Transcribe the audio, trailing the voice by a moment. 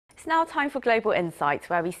It's now time for Global Insights,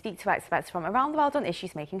 where we speak to experts from around the world on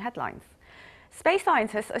issues making headlines. Space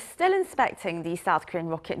scientists are still inspecting the South Korean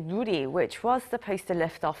rocket Nuri, which was supposed to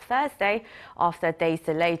lift off Thursday after a day's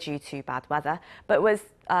delay due to bad weather, but was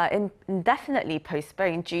indefinitely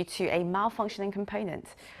postponed due to a malfunctioning component.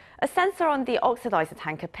 A sensor on the oxidizer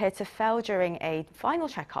tank appeared to fail during a final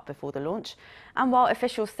checkup before the launch. And while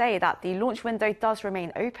officials say that the launch window does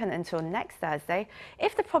remain open until next Thursday,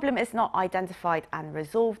 if the problem is not identified and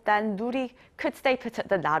resolved, then Nuri could stay put at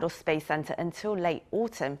the Naro Space Center until late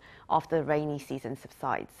autumn after the rainy season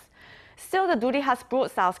subsides. Still, the Nuri has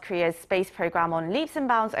brought South Korea's space program on leaps and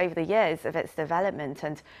bounds over the years of its development,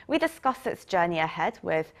 and we discuss its journey ahead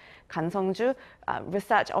with Kang Sung-ju,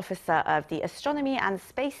 research officer of the Astronomy and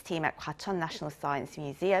Space Team at Gwacheon National Science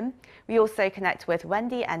Museum. We also connect with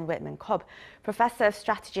Wendy N. Whitman Cobb, professor of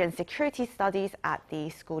strategy and security studies at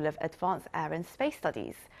the School of Advanced Air and Space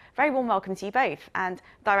Studies. Very warm welcome to you both. And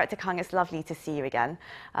Director Kang, it's lovely to see you again.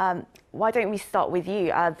 Why don't we start with you?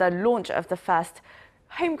 The launch of the first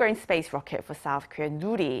homegrown space rocket for South Korea,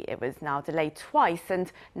 Nuri. It was now delayed twice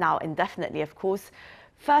and now indefinitely, of course.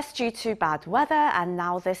 First due to bad weather and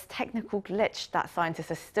now this technical glitch that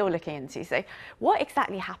scientists are still looking into. So what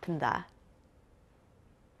exactly happened there?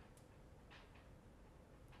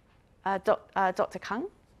 Dr. Kang?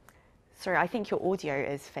 Sorry, I think your audio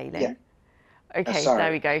is failing. Yeah. Okay,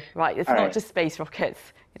 there we go. Right, it's All not right. just space rockets.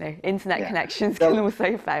 You know, internet Yeah. connections So- can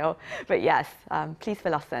also fail. But yes, please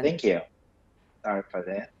fill us in. Thank you. Sorry for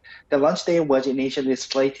that. The launch date was initially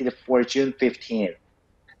slated for June 15th.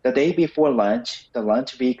 The day before launch, the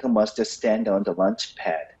launch vehicle must stand on the launch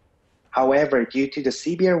pad. However, due to the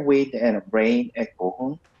severe wind and rain at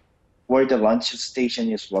Gwacheon, where the launch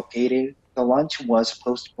station is located, the launch was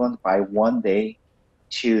postponed by one day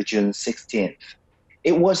to June 16th.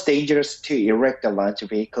 It was dangerous to erect the launch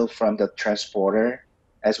vehicle from the transporter,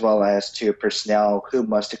 as well as to personnel who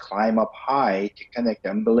must climb up high to connect the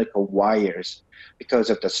umbilical wires because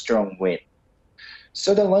of the strong wind.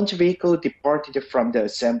 So the launch vehicle departed from the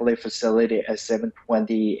assembly facility at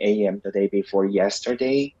 7:20 a.m. the day before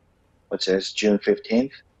yesterday, which is June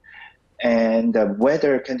 15th, and the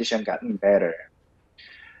weather condition gotten better.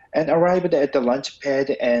 And arrived at the launch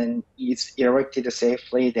pad and is erected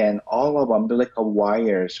safely, then all of umbilical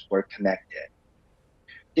wires were connected.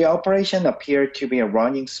 The operation appeared to be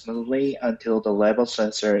running smoothly until the level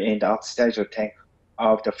sensor in the oxidizer tank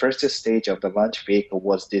of the first stage of the launch vehicle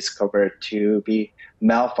was discovered to be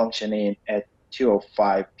malfunctioning at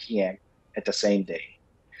 2:05 p.m. at the same day.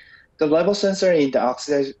 The level sensor in the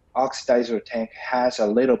oxidizer tank has a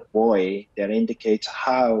little buoy that indicates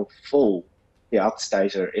how full the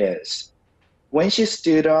oxidizer is. When she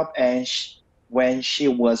stood up and when she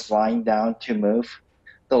was lying down to move,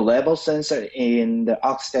 the level sensor in the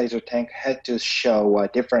oxidizer tank had to show a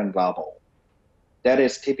different level. That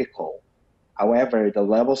is typical. However, the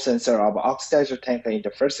level sensor of oxidizer tank in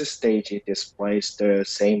the first stage displays the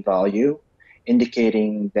same value,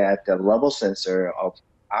 indicating that the level sensor of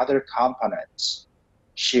other components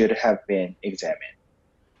should have been examined.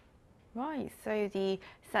 Right, so the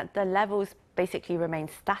levels basically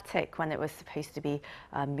remained static when it was supposed to be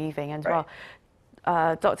moving. And Right.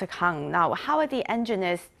 well, Dr. Kang, now how are the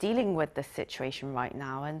engineers dealing with this situation right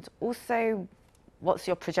now? And also, what's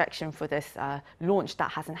your projection for this launch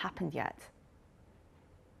that hasn't happened yet?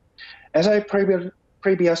 As I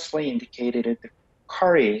previously indicated, the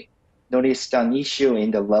Curry noticed an issue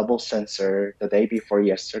in the level sensor the day before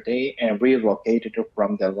yesterday and relocated it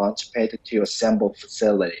from the launch pad to assemble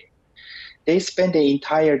facility. They spent the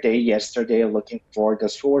entire day yesterday looking for the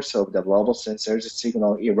source of the level sensor's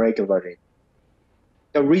signal irregularity.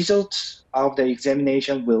 The results of the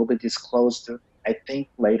examination will be disclosed, I think,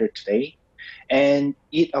 later today, and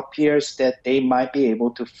it appears that they might be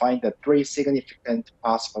able to find the three significant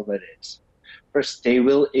possibilities. First, they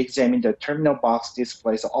will examine the terminal box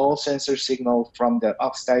displays all sensor signal from the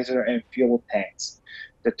oxidizer and fuel tanks.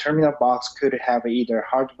 The terminal box could have either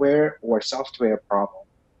hardware or software problem.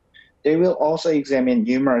 They will also examine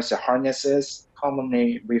numerous harnesses,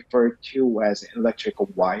 commonly referred to as electrical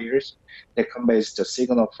wires, that conveys the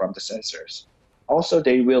signal from the sensors. Also,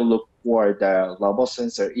 they will look for the level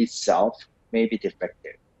sensor itself may be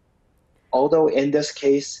defective. Although in this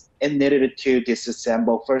case, it needed to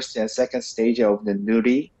disassemble first and second stage of the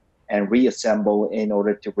Nuri and reassemble in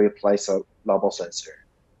order to replace a level sensor.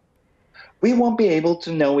 We won't be able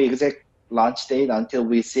to know exact launch date until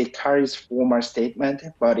we see Curry's formal statement,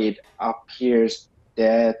 but it appears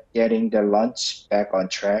that getting the launch back on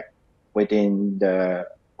track within the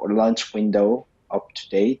launch window up to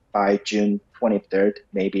date by June 23rd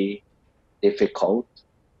may be difficult.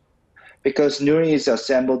 Because Nuri is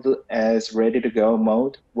assembled as ready-to-go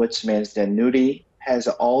mode, which means that Nuri has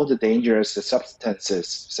all the dangerous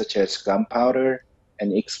substances such as gunpowder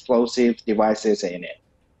and explosive devices in it.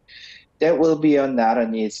 That will be not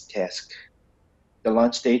an easy task. The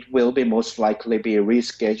launch date will be most likely be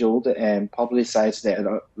rescheduled and publicized at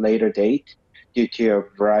a later date due to a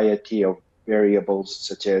variety of variables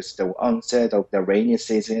such as the onset of the rainy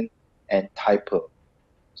season and typhoon.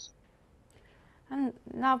 And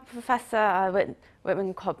now, Professor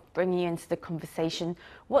Whitman Cobb, bringing you into the conversation,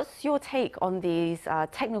 what's your take on these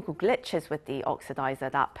technical glitches with the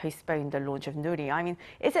oxidizer that postponed the launch of Nuri? I mean,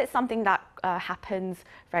 is it something that happens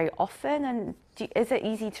very often, and is it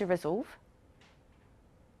easy to resolve?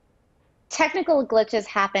 Technical glitches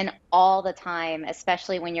happen all the time,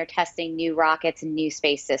 especially when you're testing new rockets and new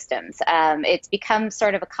space systems. It's become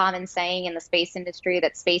sort of a common saying in the space industry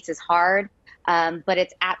that space is hard. But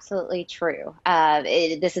it's absolutely true.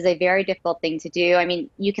 This is a very difficult thing to do. I mean,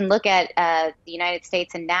 you can look at the United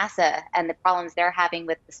States and NASA and the problems they're having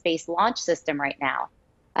with the Space Launch System right now.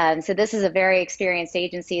 So this is a very experienced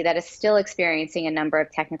agency that is still experiencing a number of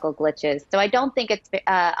technical glitches. So I don't think it's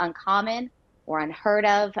uncommon or unheard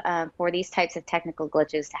of for these types of technical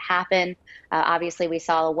glitches to happen. Obviously, we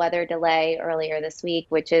saw a weather delay earlier this week,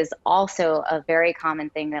 which is also a very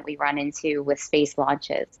common thing that we run into with space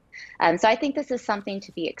launches. So I think this is something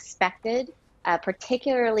to be expected,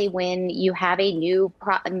 particularly when you have a new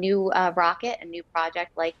rocket, a new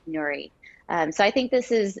project like Nuri. So I think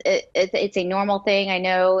this is it's a normal thing. I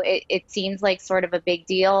know it seems like sort of a big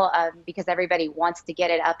deal because everybody wants to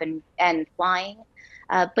get it up and flying.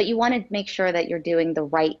 But you want to make sure that you're doing the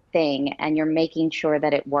right thing and you're making sure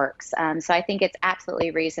that it works. So I think it's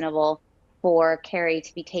absolutely reasonable for Carrie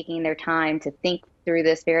to be taking their time to think through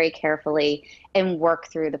this very carefully and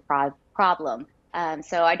work through the problem.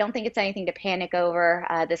 So I don't think it's anything to panic over.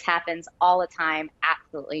 This happens all the time,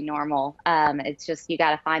 absolutely normal. It's just you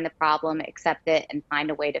got to find the problem, accept it, and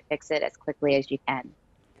find a way to fix it as quickly as you can.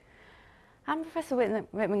 And Professor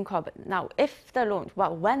Whitman Cobb, now if the launch,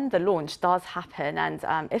 well, when the launch does happen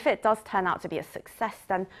and if it does turn out to be a success,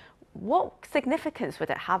 then what significance would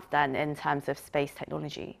it have then in terms of space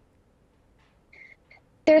technology?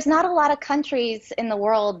 There's not a lot of countries in the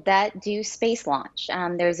world that do space launch.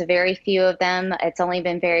 There's a very few of them. It's only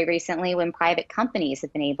been very recently when private companies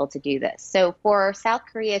have been able to do this. So for South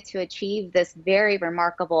Korea to achieve this very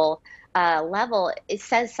remarkable level, it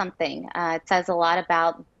says something. It says a lot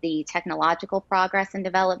about the technological progress and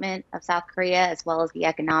development of South Korea, as well as the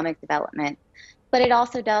economic development. But it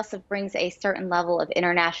also brings a certain level of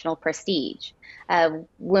international prestige.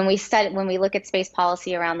 When we look at space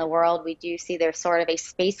policy around the world, we do see there's sort of a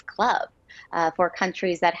space club for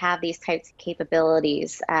countries that have these types of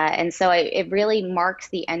capabilities. And so it really marks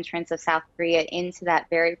the entrance of South Korea into that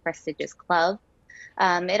very prestigious club.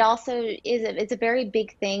 It also it's a very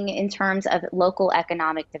big thing in terms of local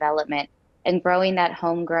economic development and growing that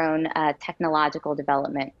homegrown technological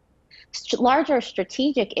development. Larger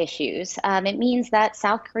strategic issues, it means that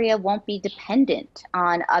South Korea won't be dependent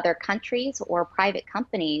on other countries or private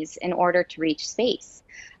companies in order to reach space.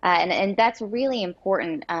 And that's really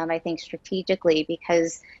important, I think, strategically,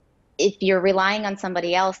 because if you're relying on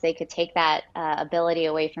somebody else, they could take that ability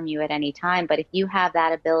away from you at any time. But if you have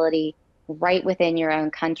that ability right within your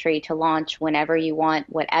own country to launch whenever you want,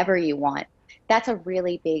 whatever you want, that's a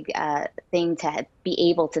really big thing to be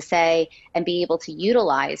able to say and be able to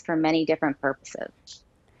utilize for many different purposes.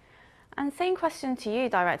 And same question to you,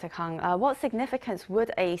 Director Kang. What significance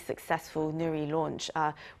would a successful Nuri launch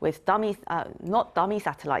with not dummy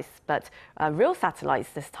satellites, but real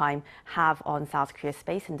satellites this time, have on South Korea's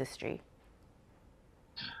space industry?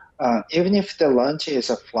 Even if the launch is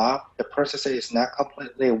a flop, the process is not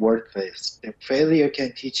completely worthless. The failure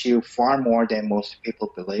can teach you far more than most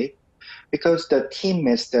people believe, because the team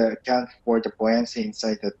missed the account for the buoyancy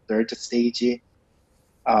inside the third stage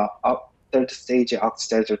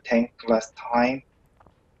oxidizer tank last time.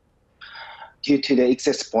 Due to the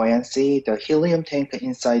excess buoyancy, the helium tank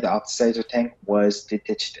inside the oxidizer tank was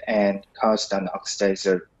detached and caused an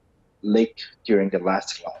oxidizer leak during the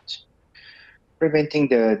last launch, preventing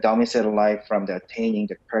the dummy satellite from attaining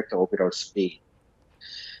the correct orbital speed.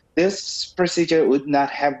 This procedure would not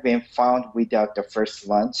have been found without the first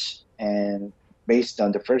launch, and based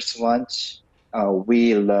on the first launch,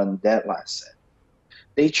 we learned that lesson.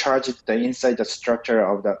 They changed the inside structure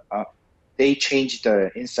of the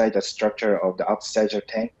oxidizer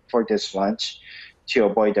tank for this launch to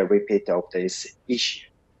avoid a repeat of this issue.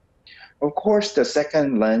 Of course, the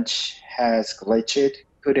second launch has glitched,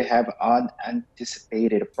 could have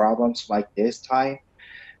unanticipated problems like this time,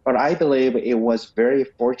 But I believe it was very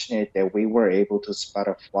fortunate that we were able to spot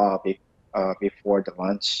a flaw before the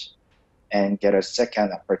launch and get a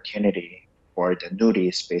second opportunity for the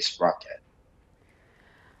Nuri space rocket.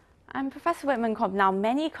 And Professor Whitman Cobb, now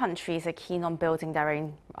many countries are keen on building their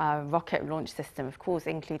own rocket launch system, of course,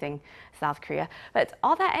 including South Korea. But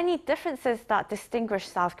are there any differences that distinguish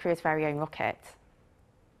South Korea's very own rocket?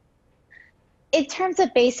 In terms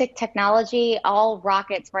of basic technology, all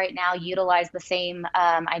rockets right now utilize the same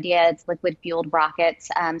idea. It's liquid-fueled rockets,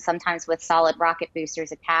 sometimes with solid rocket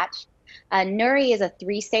boosters attached. Nuri is a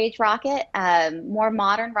three-stage rocket. More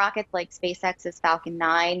modern rockets like SpaceX's Falcon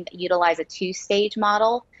 9 utilize a two-stage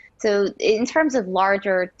model. So in terms of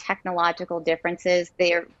larger technological differences,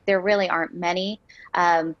 there really aren't many.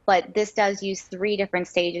 But this does use three different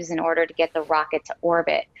stages in order to get the rocket to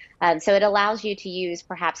orbit. So it allows you to use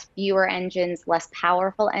perhaps fewer engines, less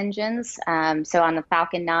powerful engines. So on the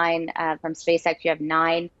Falcon 9 from SpaceX, you have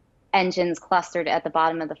 9 engines clustered at the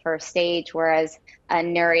bottom of the first stage, whereas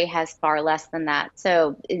Nuri has far less than that.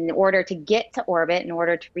 So in order to get to orbit, in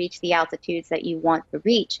order to reach the altitudes that you want to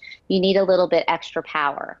reach, you need a little bit extra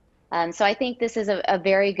power. So I think this is a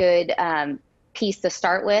very good piece to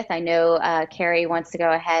start with. I know Carrie wants to go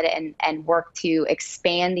ahead and work to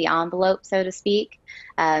expand the envelope, so to speak,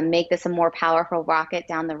 make this a more powerful rocket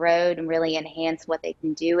down the road and really enhance what they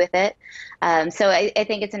can do with it. So I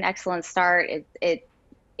think it's an excellent start.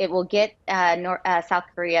 It will get South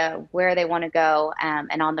Korea where they want to go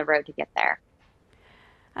and on the road to get there.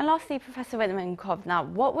 And lastly, Professor Whitman Cobb, now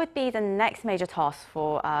what would be the next major task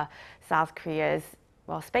for South Korea's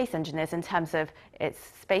space engineers in terms of its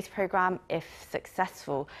space program, if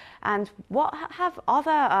successful? And what have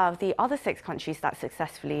the other 6 countries that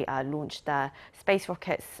successfully launched their space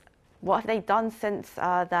rockets, what have they done since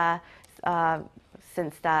their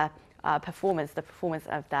performance, the performance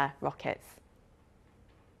of their rockets?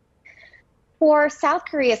 For South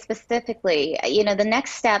Korea specifically, the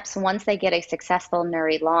next steps once they get a successful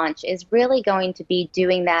Nuri launch is really going to be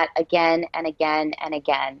doing that again and again and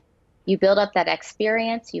again. You build up that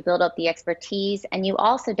experience, you build up the expertise, and you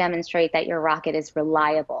also demonstrate that your rocket is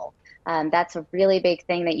reliable. That's a really big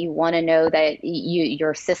thing, that you want to know that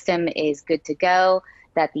your system is good to go,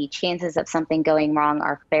 that the chances of something going wrong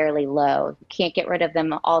are fairly low. You can't get rid of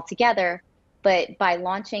them altogether, but by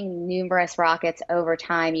launching numerous rockets over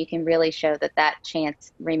time, you can really show that that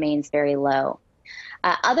chance remains very low.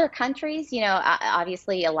 Other countries,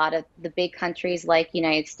 obviously a lot of the big countries like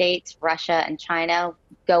United States, Russia, and China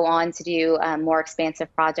go on to do more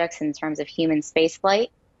expansive projects in terms of human spaceflight.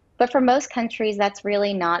 But for most countries, that's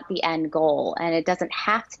really not the end goal. And it doesn't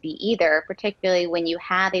have to be either, particularly when you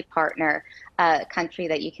have a partner country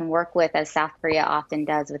that you can work with, as South Korea often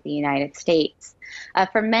does with the United States.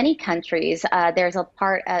 For many countries, there's a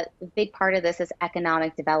big part of this is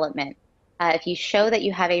economic development. If you show that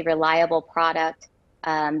you have a reliable product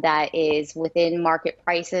that is within market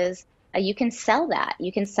prices, you can sell that.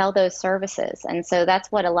 You can sell those services. And so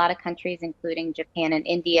that's what a lot of countries, including Japan and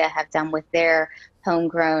India, have done with their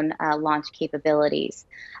homegrown launch capabilities.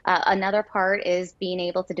 Another part is being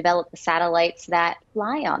able to develop the satellites that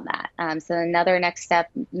fly on that. So another next step,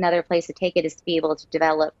 another place to take it, is to be able to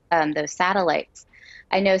develop those satellites.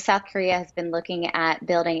 I know South Korea has been looking at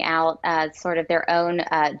building out sort of their own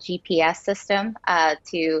GPS system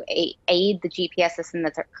to aid the GPS system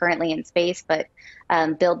that's currently in space, but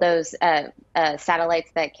build those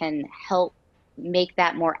satellites that can help make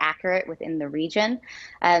that more accurate within the region.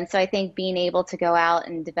 So I think being able to go out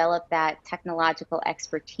and develop that technological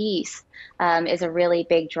expertise is a really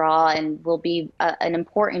big draw and will be an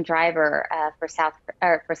important driver for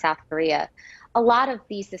South Korea. A lot of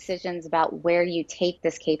these decisions about where you take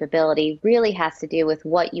this capability really has to do with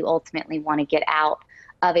what you ultimately want to get out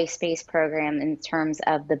of a space program in terms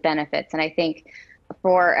of the benefits. And I think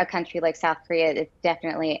for a country like South Korea, it's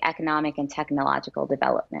definitely economic and technological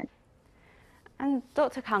development. And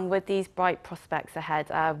Dr. Kang, with these bright prospects ahead,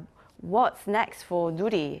 what's next for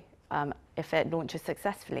Nuri if it launches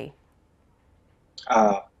successfully?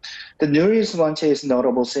 The Nuri's launch is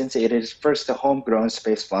notable since it is first homegrown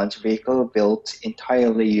space launch vehicle built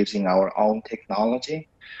entirely using our own technology.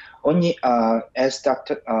 Only, as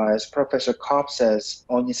Professor Cobb says,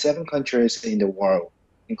 only 7 countries in the world,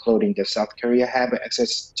 including South Korea, have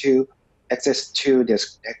access to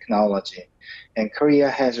this technology, and Korea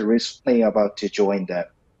has recently about to join them.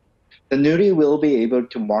 The Nuri will be able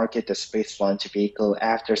to market the space launch vehicle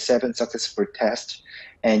after 7 successful tests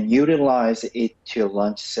and utilize it to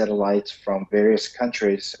launch satellites from various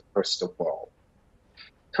countries across the world.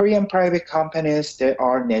 Korean private companies that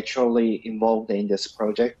are naturally involved in this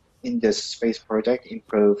space project,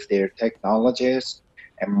 improve their technologies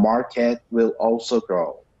and market will also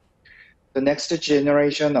grow. The next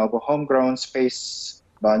generation of homegrown space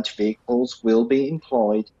launch vehicles will be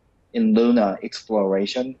employed in lunar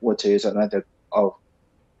exploration, which is another of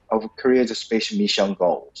Korea's space mission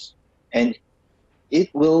goals. And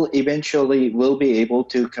it will eventually be able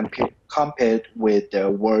to compete with the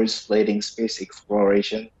world's leading space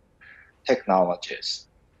exploration technologies.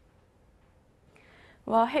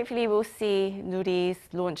 Well, hopefully we'll see Nuri's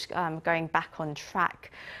launch going back on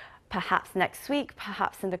track, perhaps next week,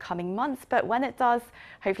 perhaps in the coming months. But when it does,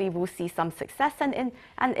 hopefully we'll see some success, and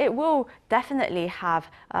it will definitely have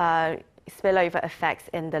spillover effects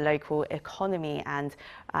in the local economy and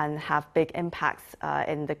have big impacts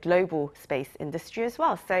in the global space industry as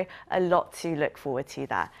well. So a lot to look forward to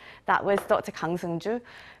there. That was Dr. Kang Sung-ju,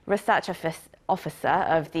 Research Officer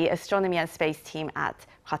of the Astronomy and Space Team at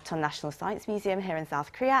Gwacheon National Science Museum here in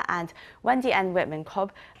South Korea, and Wendy N. Whitman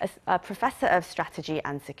Cobb, a Professor of Strategy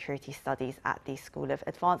and Security Studies at the School of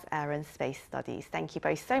Advanced Air and Space Studies. Thank you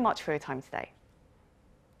both so much for your time today.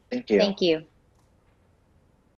 Thank you. Thank you.